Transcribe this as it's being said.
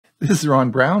This is Ron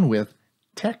Brown with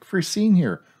Tech for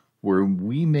Senior, where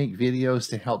we make videos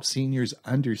to help seniors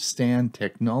understand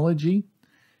technology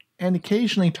and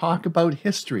occasionally talk about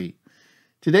history.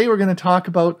 Today we're going to talk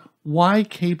about why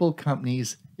cable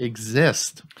companies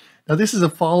exist. Now this is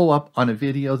a follow-up on a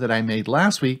video that I made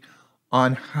last week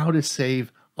on how to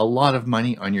save a lot of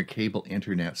money on your cable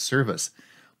internet service.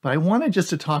 But I wanted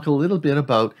just to talk a little bit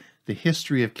about the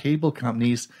history of cable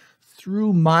companies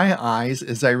through my eyes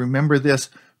as I remember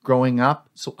this growing up,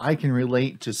 so I can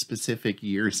relate to specific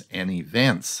years and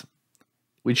events.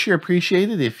 We'd sure appreciate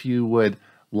it if you would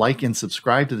like and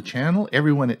subscribe to the channel.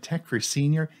 Everyone at Tech for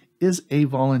Senior is a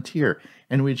volunteer,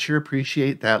 and we'd sure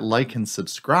appreciate that like and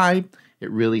subscribe.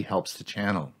 It really helps the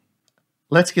channel.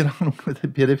 Let's get on with a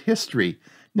bit of history.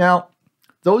 Now,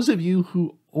 those of you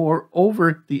who are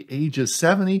over the age of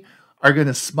 70 are going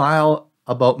to smile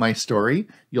about my story.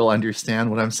 You'll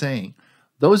understand what I'm saying.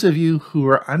 Those of you who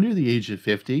are under the age of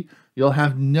 50, you'll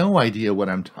have no idea what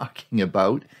I'm talking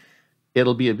about.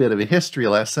 It'll be a bit of a history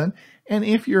lesson. And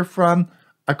if you're from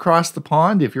across the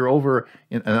pond, if you're over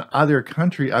in another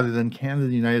country other than Canada,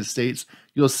 the United States,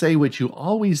 you'll say what you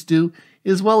always do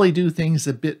is, well, they do things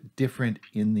a bit different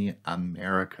in the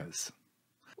Americas.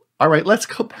 All right, let's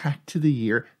go back to the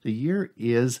year. The year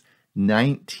is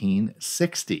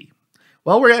 1960.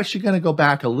 Well, we're actually going to go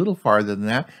back a little farther than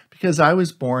that because I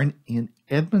was born in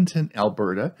Edmonton,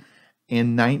 Alberta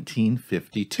in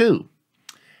 1952.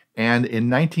 And in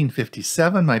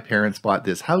 1957, my parents bought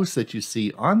this house that you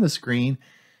see on the screen,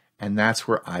 and that's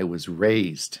where I was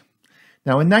raised.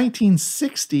 Now, in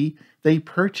 1960, they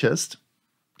purchased,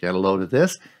 get a load of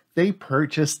this, they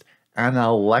purchased an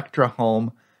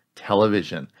Electrohome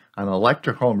television. An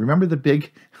Electrohome, remember the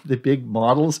big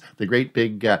models, the great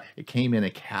big, it came in a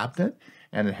cabinet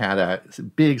and it had a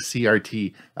big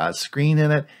CRT screen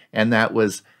in it, and that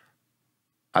was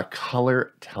a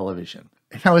color television.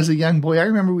 And I was a young boy, I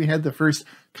remember we had the first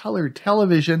color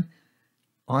television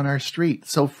on our street.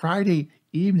 So Friday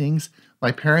evenings,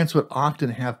 my parents would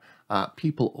often have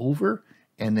people over,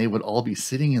 and they would all be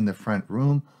sitting in the front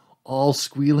room, all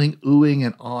squealing, oohing,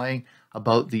 and awing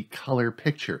about the color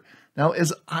picture. Now,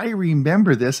 as I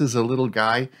remember this as a little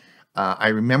guy, I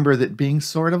remember that being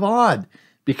sort of odd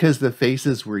because the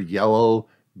faces were yellow,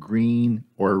 green,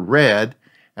 or red,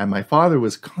 and my father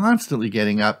was constantly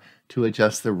getting up to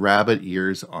adjust the rabbit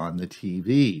ears on the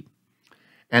TV.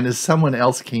 And as someone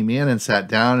else came in and sat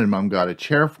down and Mom got a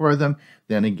chair for them,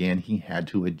 then again he had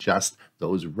to adjust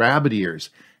those rabbit ears.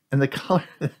 And the color,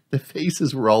 the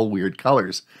faces were all weird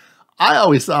colors. I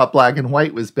always thought black and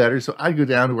white was better, so I'd go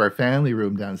down to our family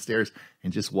room downstairs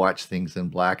and just watch things in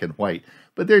black and white.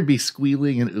 But there'd be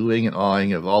squealing and oohing and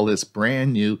awing of all this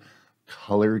brand new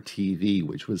color TV,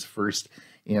 which was first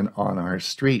in on our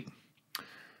street.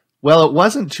 Well, it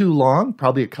wasn't too long,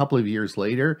 probably a couple of years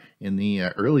later in the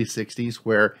early 60s,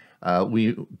 where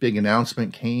big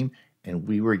announcement came and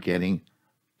we were getting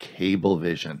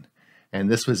Cablevision. And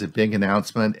this was a big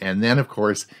announcement. And then, of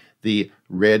course, the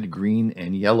red, green,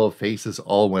 and yellow faces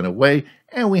all went away,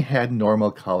 and we had normal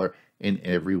color, and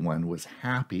everyone was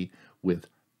happy with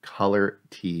color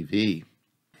TV.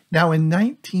 Now, in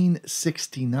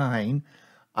 1969,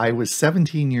 I was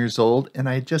 17 years old, and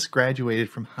I had just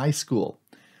graduated from high school.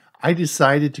 I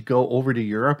decided to go over to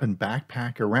Europe and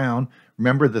backpack around.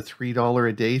 Remember the $3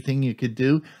 a day thing you could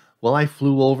do? Well, I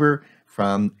flew over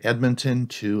from Edmonton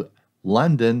to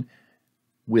London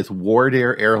with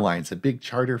Wardair Airlines, a big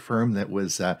charter firm that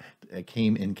was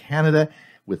came in Canada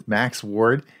with Max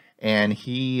Ward, and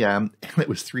it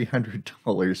was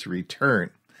 $300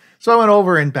 return. So I went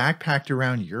over and backpacked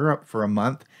around Europe for a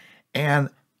month, and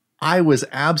I was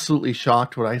absolutely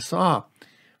shocked what I saw.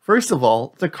 First of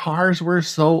all, the cars were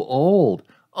so old.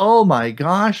 Oh my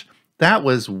gosh, that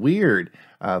was weird.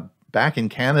 Back in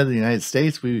Canada, the United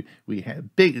States, we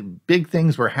had big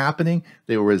things were happening.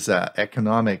 There was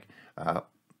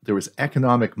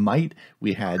economic might.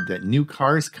 We had new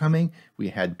cars coming. We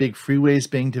had big freeways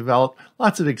being developed.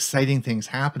 Lots of exciting things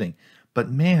happening. But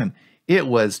man, it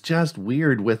was just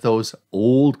weird with those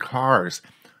old cars.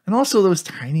 And also those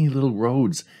tiny little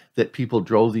roads that people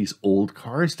drove these old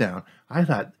cars down. I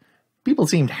thought people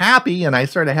seemed happy and I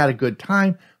sort of had a good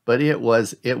time, but it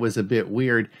was a bit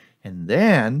weird. And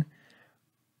then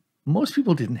most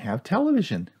people didn't have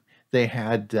television. They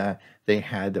had,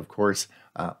 of course,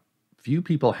 few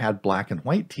people had black and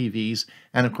white TVs,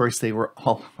 and of course they were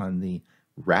all on the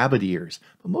rabbit ears.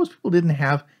 But most people didn't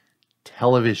have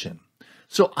television.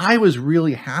 So I was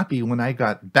really happy when I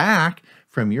got back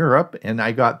from Europe and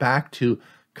I got back to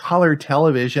color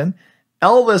television.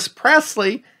 Elvis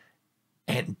Presley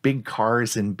and big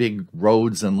cars and big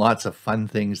roads and lots of fun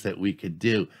things that we could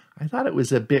do. I thought it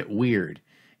was a bit weird.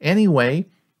 Anyway,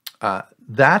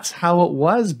 that's how it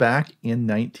was back in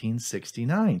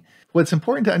 1969. What's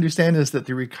important to understand is that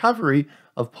the recovery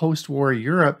of post-war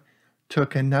Europe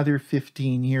took another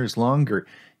 15 years longer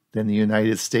than the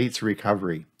United States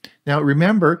recovery. Now,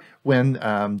 remember when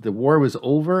the war was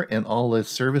over and all the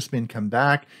servicemen come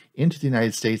back into the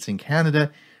United States and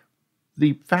Canada,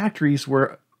 the factories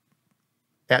were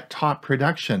at top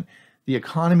production. The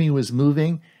economy was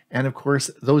moving, and of course,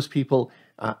 those people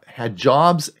had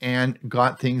jobs and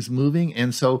got things moving,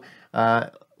 and so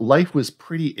life was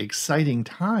pretty exciting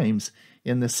times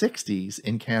in the 60s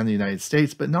in Canada and the United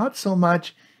States, but not so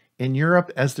much in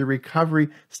Europe, as the recovery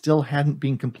still hadn't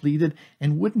been completed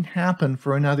and wouldn't happen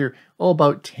for another,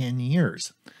 about 10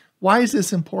 years. Why is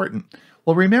this important?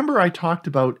 Well, remember I talked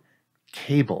about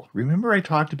cable. Remember I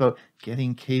talked about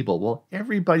getting cable. Well,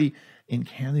 everybody in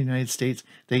Canada and the United States,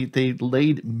 they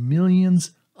laid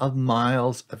millions of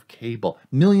miles of cable.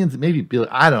 Millions, maybe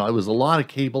billions, I don't know. It was a lot of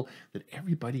cable that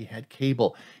everybody had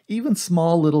cable. Even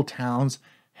small little towns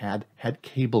had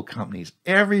cable companies.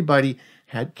 Everybody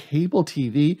had cable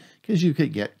TV because you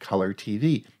could get color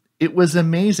TV. It was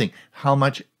amazing how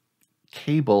much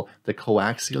cable, the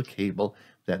coaxial cable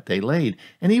that they laid.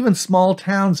 And even small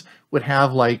towns would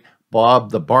have, like,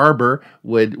 Bob the Barber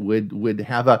would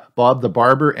have a Bob the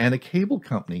Barber and a cable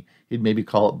company. He'd maybe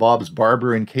call it Bob's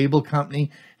Barber and Cable Company,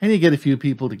 and you get a few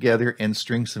people together and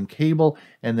string some cable,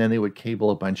 and then they would cable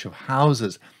a bunch of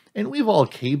houses. And we've all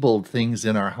cabled things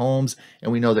in our homes, and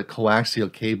we know that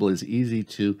coaxial cable is easy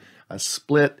to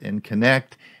split and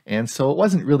connect, and so it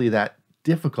wasn't really that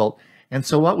difficult. And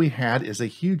so what we had is a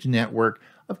huge network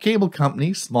of cable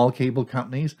companies, small cable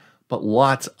companies, but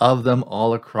lots of them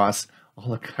all across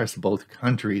both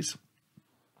countries.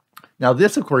 Now,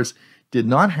 this, of course, did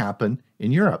not happen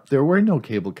in Europe. There were no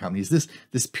cable companies.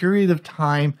 This period of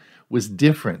time was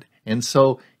different, and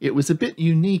so it was a bit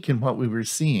unique in what we were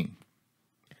seeing.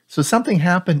 So something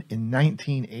happened in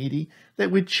 1980 that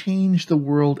would change the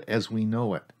world as we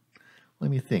know it.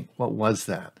 Let me think. What was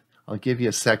that? I'll give you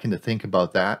a second to think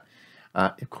about that.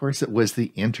 Of course, it was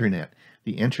the internet.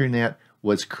 The internet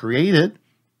was created,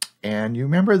 and you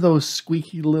remember those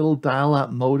squeaky little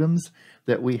dial-up modems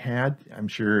that we had? I'm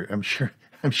sure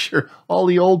all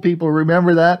the old people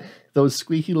remember that. Those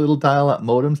squeaky little dial-up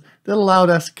modems that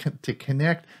allowed us to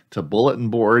connect to bulletin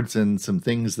boards and some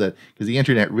things that, because the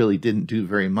internet really didn't do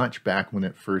very much back when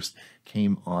it first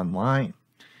came online.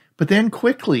 But then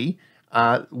quickly,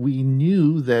 we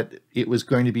knew that it was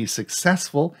going to be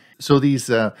successful. So these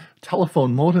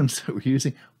telephone modems that we're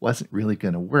using wasn't really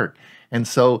going to work. And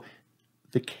so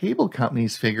the cable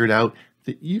companies figured out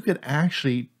that you could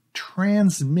actually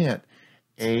transmit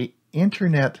a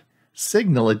internet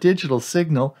signal, a digital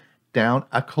signal, down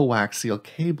a coaxial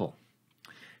cable.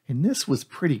 And this was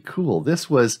pretty cool. This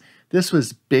was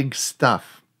big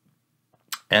stuff.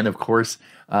 And of course,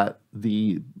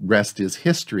 the rest is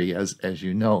history, as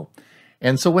you know.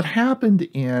 And so what happened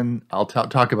in, I'll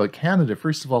talk about Canada.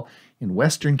 First of all, in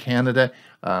Western Canada,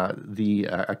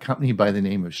 a company by the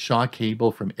name of Shaw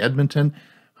Cable from Edmonton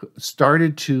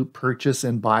started to purchase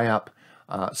and buy up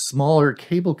smaller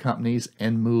cable companies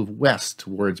and move west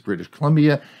towards British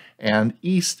Columbia and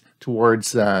east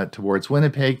towards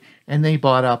Winnipeg. And they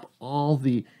bought up all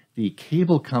the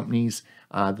cable companies,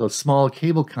 those small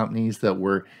cable companies that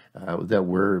were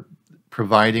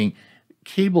providing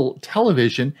cable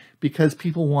television, because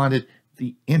people wanted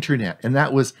the internet, and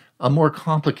that was a more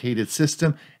complicated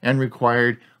system and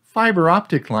required fiber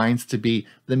optic lines to be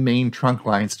the main trunk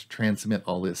lines to transmit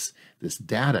all this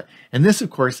data. And this,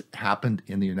 of course, happened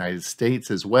in the United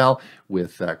States as well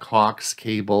with Cox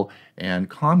Cable and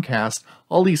Comcast.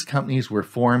 All these companies were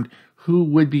formed who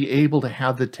would be able to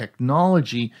have the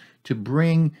technology to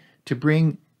bring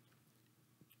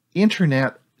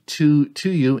internet to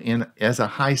you as a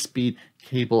high-speed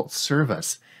cable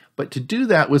service. But to do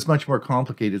that was much more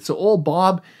complicated. So old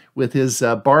Bob, with his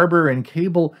barber and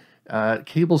cable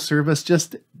service,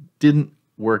 just didn't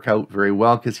work out very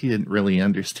well because he didn't really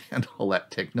understand all that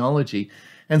technology.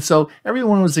 And so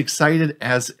everyone was excited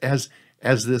as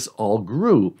this all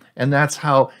grew. And that's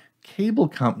how cable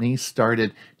companies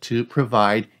started to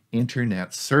provide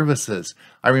internet services.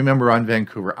 I remember on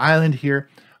Vancouver Island here,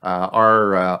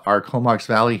 our Comox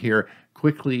Valley here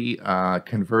quickly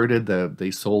converted.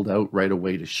 They sold out right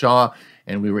away to Shaw,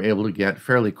 and we were able to get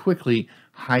fairly quickly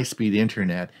high-speed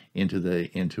internet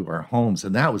into our homes,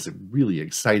 and that was a really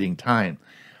exciting time.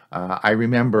 I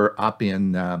remember up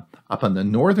on the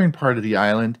northern part of the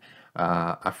island,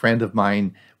 a friend of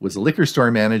mine was a liquor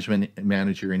store manager,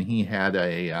 and he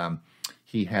had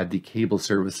He had the cable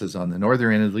services on the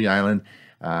northern end of the island.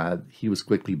 He was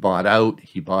quickly bought out.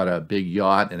 He bought a big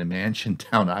yacht and a mansion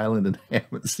down island, and I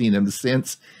haven't seen him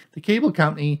since. The cable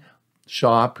company,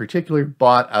 Shaw in particular,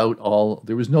 bought out all,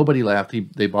 there was nobody left.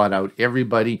 They bought out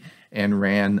everybody and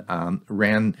ran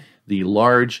the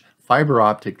large fiber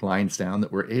optic lines down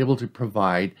that were able to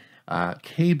provide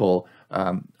cable,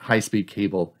 high-speed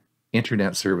cable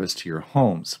internet service to your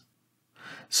homes.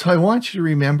 So I want you to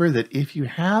remember that if you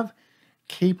have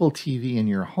cable TV in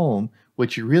your home,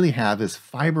 what you really have is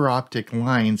fiber optic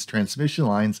lines, transmission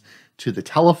lines to the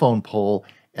telephone pole,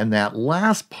 and that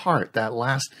last part, that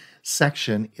last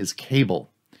section is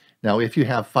cable. Now, if you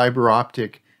have fiber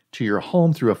optic to your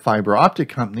home through a fiber optic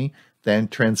company, then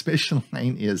transmission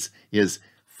line is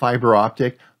fiber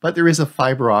optic, but there is a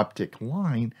fiber optic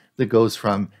line that goes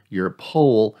from your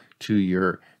pole to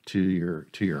your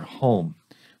home.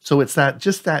 So it's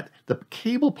the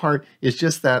cable part is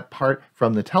just that part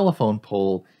from the telephone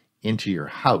pole into your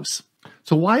house.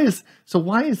 So why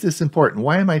is this important?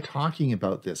 Why am I talking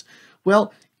about this?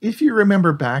 Well, if you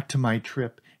remember back to my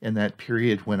trip in that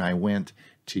period when I went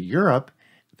to Europe,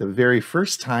 the very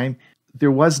first time, there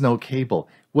was no cable.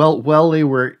 Well, while they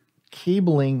were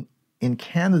cabling in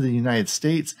Canada, the United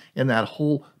States, in that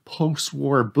whole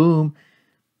post-war boom,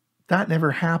 that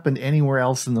never happened anywhere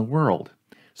else in the world.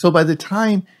 So by the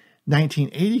time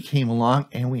 1980 came along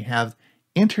and we have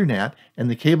internet, and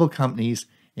the cable companies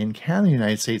in Canada, the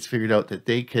United States, figured out that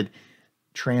they could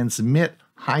transmit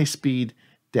high-speed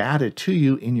data to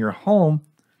you in your home,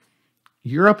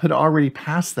 Europe had already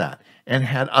passed that and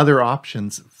had other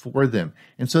options for them.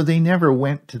 And so they never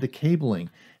went to the cabling.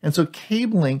 And so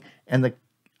cabling and the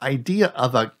idea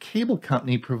of a cable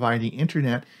company providing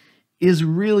internet is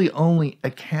really only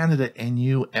a Canada and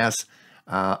US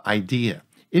idea.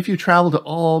 If you travel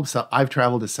to so I've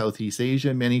traveled to Southeast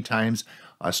Asia many times,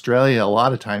 Australia a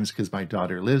lot of times because my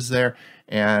daughter lives there,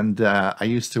 and I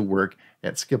used to work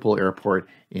at Schiphol Airport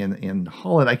in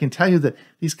Holland. I can tell you that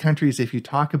these countries, if you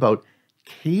talk about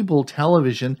cable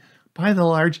television, by and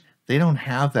large, they don't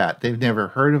have that. They've never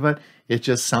heard of it. It's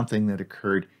just something that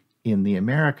occurred in the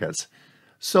Americas.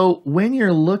 So when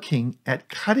you're looking at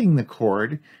cutting the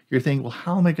cord, you're thinking, well,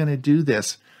 how am I going to do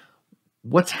this?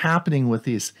 What's happening with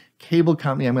these cable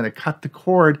company? I'm going to cut the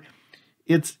cord.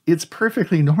 It's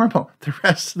perfectly normal. The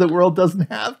rest of the world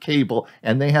doesn't have cable,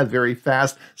 and they have very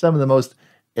fast, some of the most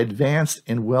advanced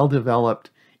and well-developed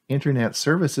internet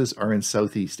services are in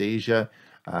Southeast Asia,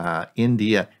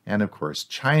 India, and of course,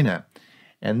 China.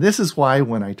 And this is why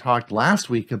when I talked last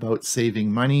week about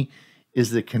saving money,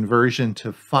 is the conversion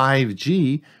to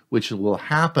 5G, which will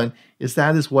happen,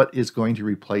 that is what is going to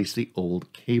replace the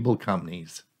old cable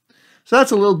companies. So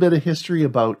that's a little bit of history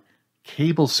about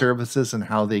cable services and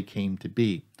how they came to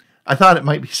be. I thought it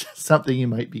might be something you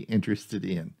might be interested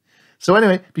in. So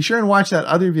anyway, be sure and watch that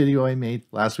other video I made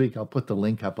last week. I'll put the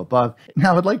link up above.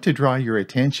 Now I'd like to draw your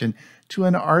attention to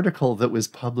an article that was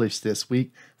published this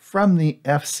week from the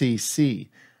FCC.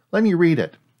 Let me read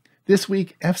it. This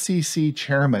week, FCC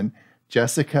Chairman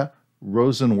Jessica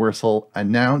Rosenworcel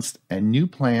announced a new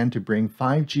plan to bring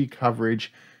 5G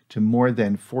coverage to more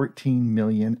than 14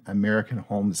 million American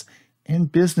homes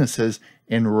and businesses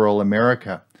in rural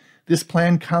America. This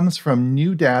plan comes from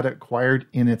new data acquired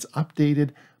in its updated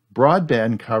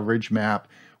broadband coverage map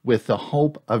with the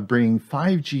hope of bringing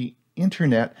 5G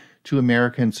internet to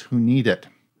Americans who need it.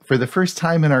 For the first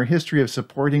time in our history of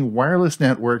supporting wireless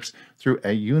networks through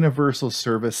a universal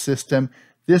service system,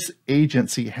 this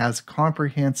agency has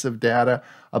comprehensive data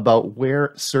about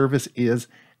where service is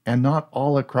and not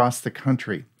all across the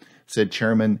country, said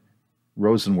Chairman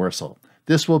Rosenworcel.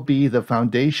 This will be the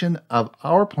foundation of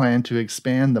our plan to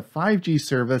expand the 5G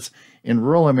service in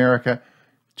rural America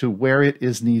to where it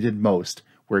is needed most,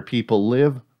 where people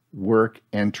live, work,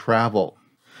 and travel.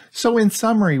 So in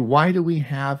summary, why do we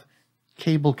have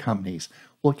cable companies?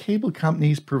 Well, cable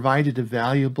companies provided a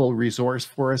valuable resource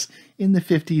for us in the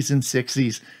 50s and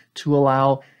 60s to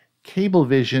allow cable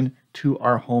vision to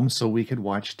our homes so we could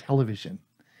watch television.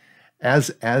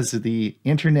 As the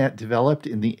internet developed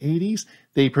in the 80s,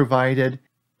 they provided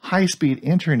high-speed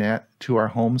internet to our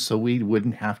homes so we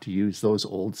wouldn't have to use those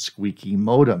old squeaky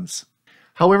modems.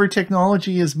 However,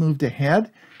 technology has moved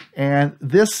ahead, and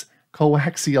this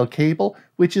coaxial cable,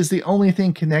 which is the only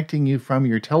thing connecting you from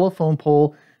your telephone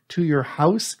pole to your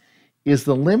house, is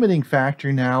the limiting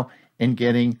factor now in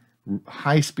getting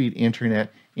high-speed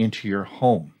internet into your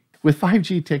home. With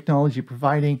 5G technology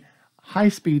providing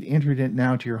high-speed internet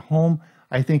now to your home,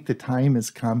 I think the time has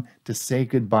come to say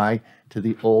goodbye to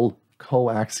the old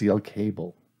coaxial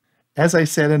cable. As I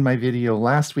said in my video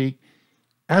last week,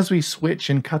 as we switch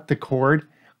and cut the cord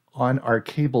on our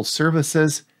cable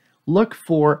services, look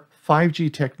for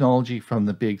 5G technology from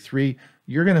the big three.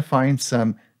 You're going to find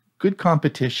some good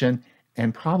competition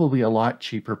and probably a lot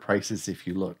cheaper prices if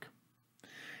you look.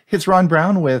 It's Ron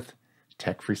Brown with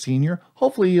Tech for Senior.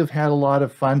 Hopefully you've had a lot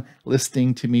of fun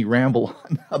listening to me ramble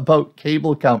on about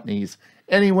cable companies.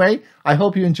 Anyway, I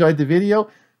hope you enjoyed the video.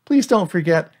 Please don't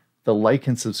forget to like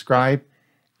and subscribe,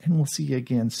 and we'll see you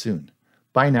again soon.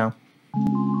 Bye now.